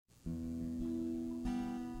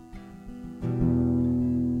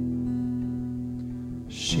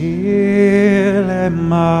שיר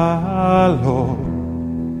למעלות,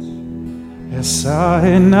 אשא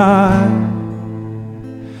עיניי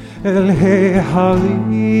אל ההרים,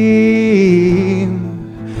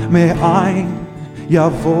 מאין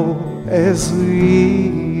יבוא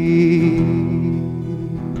עזרי.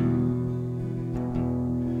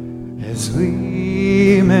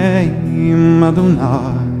 עזרי מעם אדוני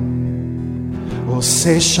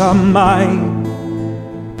עושה שמיים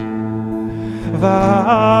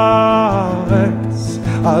וארץ,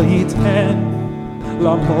 אל ייתן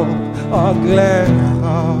למוט רגליך,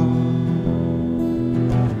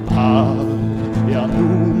 אל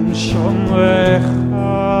ינום שומרך,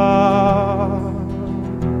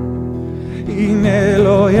 הנה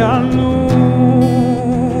לא ינום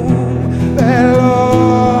ולא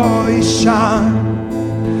יישן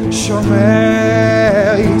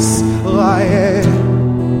שומר ישראל.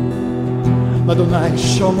 אדוני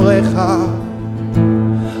שומרך,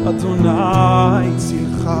 אדוני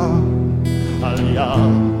צילך, על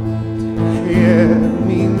יד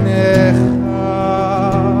ימינך,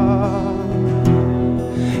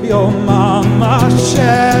 יומם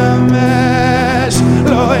השמש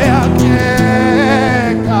לא יככה,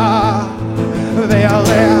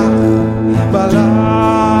 וירח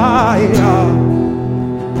בלילה.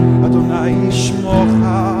 אדוני ישמורך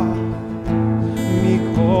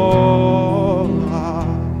מכל רע,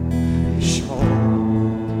 ישמור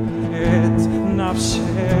את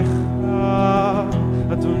נפשך.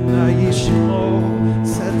 אדוני ישמור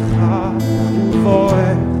צאתך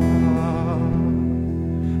ובואך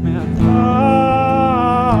מעתה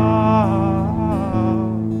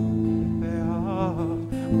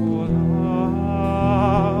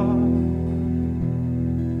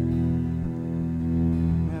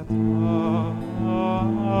ועד עולם.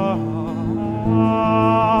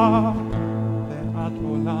 ועד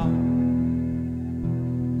עולם.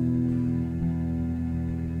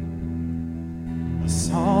 A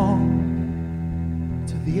song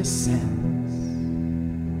to the ascents,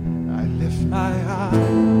 I lift my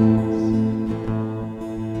eyes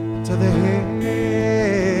to the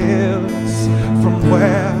hills, from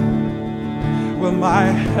where will my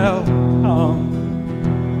help come?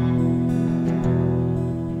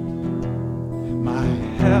 My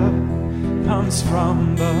help comes from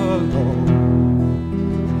the Lord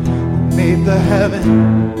who made the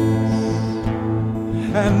heavens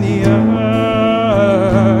and the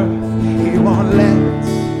earth. He won't let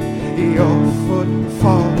your foot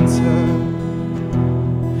falter.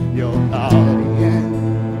 Your guardian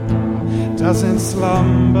doesn't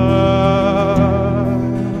slumber.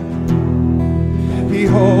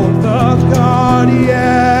 Behold, the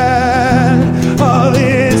guardian of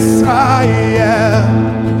Israel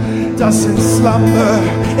doesn't slumber,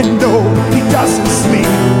 and no, he doesn't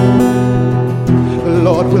sleep. The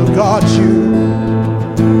Lord will guard you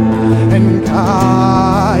and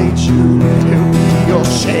guide you. He'll be your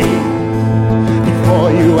shade before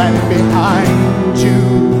you and behind you.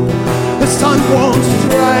 The sun won't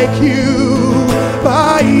strike you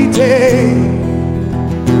by day,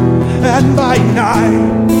 and by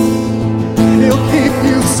night he'll keep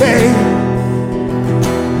you safe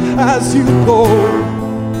as you go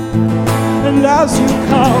and as you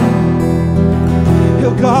come.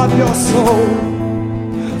 He'll guard your soul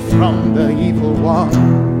from the evil one.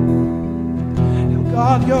 He'll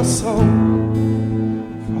guard your soul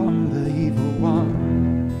from the evil one.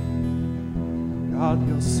 Guard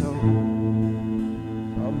your soul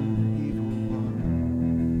from the evil one.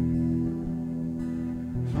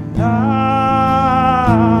 From now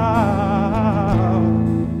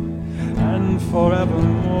and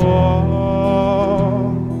forevermore.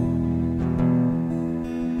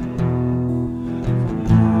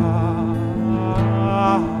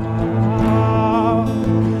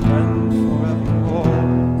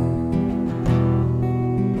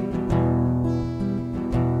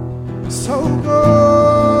 So go,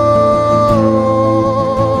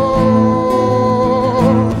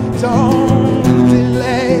 don't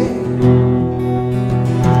delay.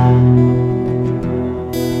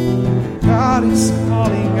 God is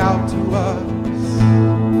calling out to us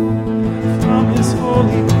from His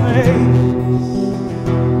holy place.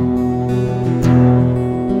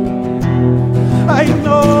 I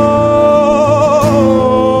know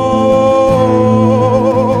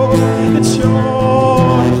that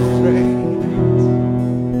you're afraid,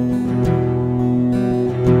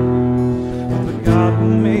 but the God who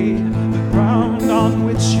made the ground on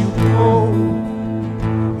which you go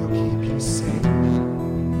will keep you safe.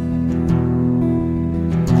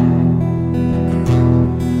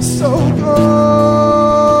 So go,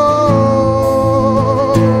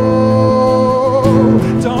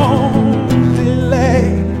 don't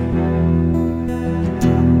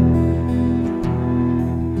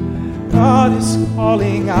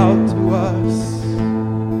to us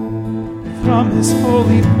from His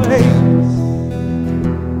holy place.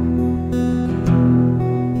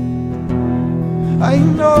 I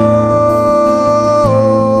know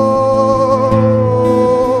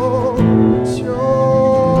that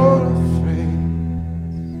you're afraid,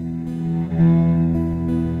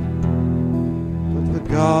 but the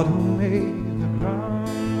God who made the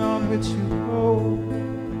ground on which you go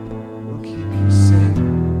will keep you safe.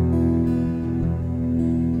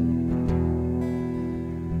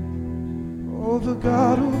 Oh, the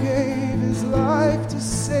God who gave His life to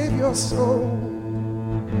save your soul,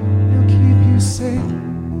 He'll keep you safe.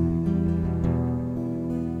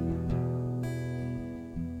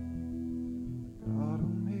 God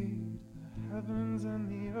who made the heavens and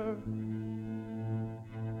the earth